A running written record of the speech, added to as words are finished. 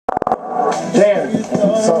Dan,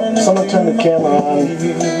 someone turn the camera on.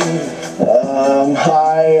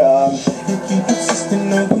 Hi,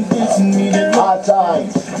 hot time.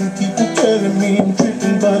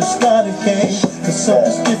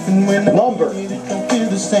 Number.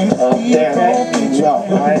 Dan, no, I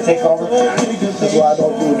want to take over. That's why I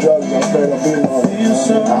don't do drugs. I'm afraid of being on.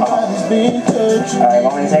 Alright,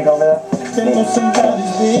 want me to take over though?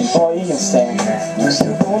 Oh, you can stay in here.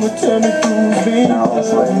 No,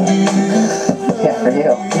 that's like... Yeah, for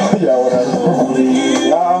you. Yeah, whatever.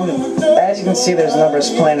 As you can see, there's numbers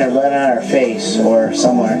planted right on our face or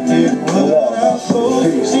somewhere.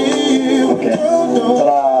 Okay.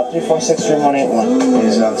 But 3463181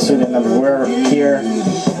 is the studio number. We're here.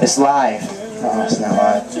 It's live. No, it's not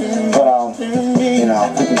live. But you know.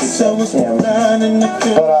 Yeah.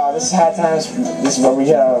 But this is Hot Times. This is where we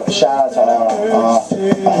get a shout out to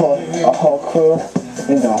our whole crew.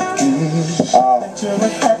 You know.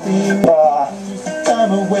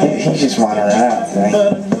 He's just wandering around today.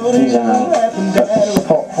 He's on.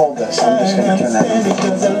 Hold this. I'm just gonna turn that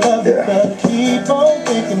on. Yeah.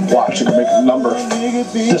 Watch it make the number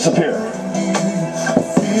disappear.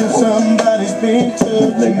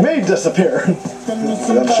 Make me disappear.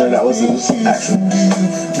 I'm sure that was his accent.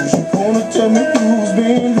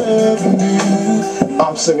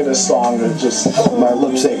 I'm singing this song and just my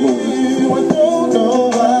lips ain't moving.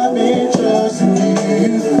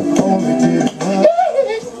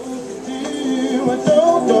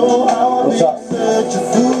 What's up?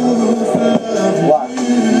 What?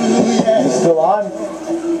 You still on?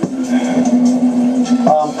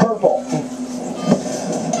 Purple.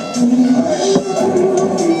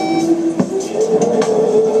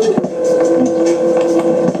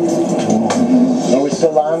 Are we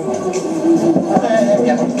still on?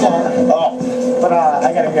 Oh, but I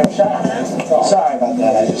gotta grab a shot. Sorry about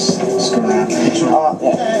that. I just screwed around.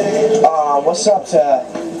 Yeah. What's up to?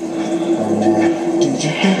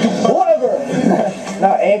 Whatever. No,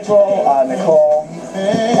 April, Nicole.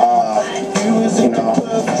 You know,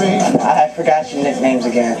 I forgot your nicknames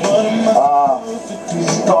again.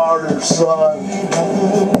 Starter, son.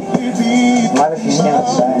 Mind if you stand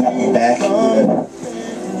outside? I'll be back.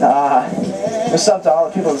 What's up to all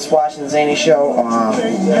the people that's watching the Zany Show?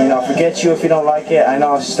 You know, forget you if you don't like it. I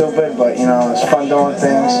know it's stupid, but you know, it's fun doing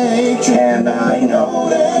things. And you know,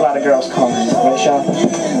 a lot of girls call me. Right, Sean?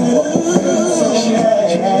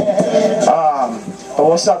 But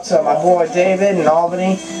what's up to my boy David in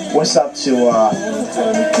Albany? What's up to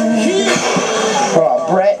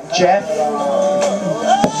Brett, Jeff, the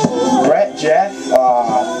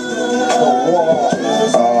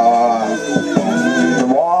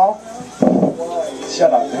Wall.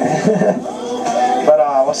 Shut up, man. But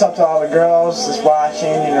what's up to all the girls that's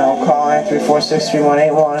watching? You know, calling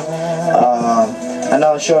 3463181. I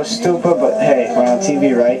know the show is stupid, but hey, we're on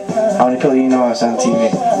TV, right? How many people do you know is on TV?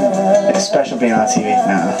 It's special being on TV.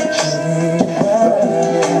 No.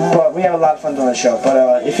 But we have a lot of fun doing the show.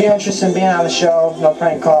 But if you're interested in being on the show, no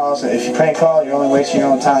prank calls. If you prank call, you're only wasting your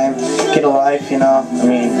own time. Get a life, you know. I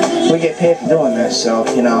mean, we get paid for doing this, so,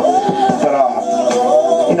 you know. But,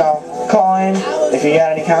 you know, call in. If you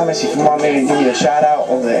got any comments, if you want me to give you a shout out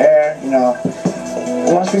over the air, you know.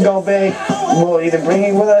 Once we go big, we'll either bring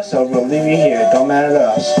you with us or we'll leave you here. It don't matter to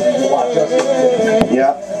us. Watch us.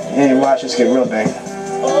 Yep. And watch us get real big.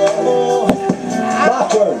 My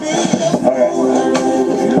turn. Okay.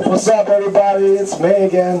 What's up, everybody? It's me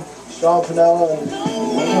again, Sean Pinella.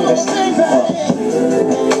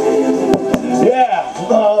 Yeah.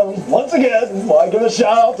 Once again, I give a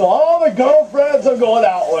shout out to all the girlfriends I'm going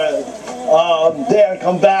out with. Dan,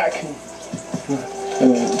 come back.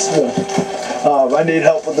 I need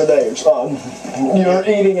help with the names. You were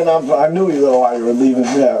eating and I knew you were while you were leaving.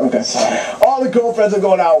 Yeah, okay. Sorry. All the girlfriends I'm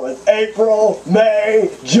going out with. April, May,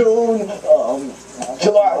 June,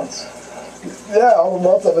 July. Yeah, all the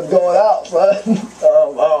months I've been going out, son. I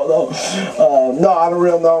don't know. No, on a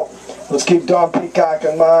real note, let's keep Dawn Peacock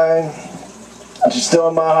in mind. She's still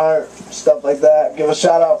in my heart. Stuff like that. Give a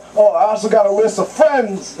shout out. Oh, I also got a list of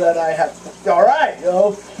friends that I have. Alright, you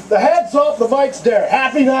know. The head's up, the mic's there.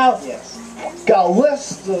 Happy now? Yes. Got a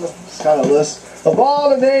list, kind of list, of all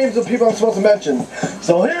the names of people I'm supposed to mention.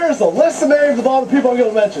 So here's the list of names of all the people I'm going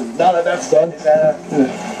to mention. Now that that's done. Yeah.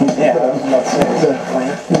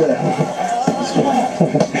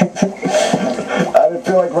 I didn't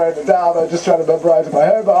feel like writing it down. I was just trying to memorize it in my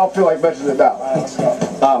head, but I'll feel like mentioning it now.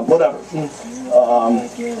 Whatever.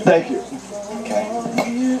 Thank you. Okay.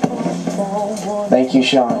 Thank you,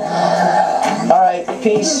 Sean. Alright,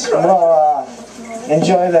 peace. Well,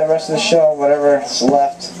 enjoy the rest of the show, whatever's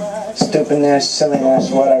left. Stupidness, silliness,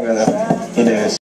 whatever it is.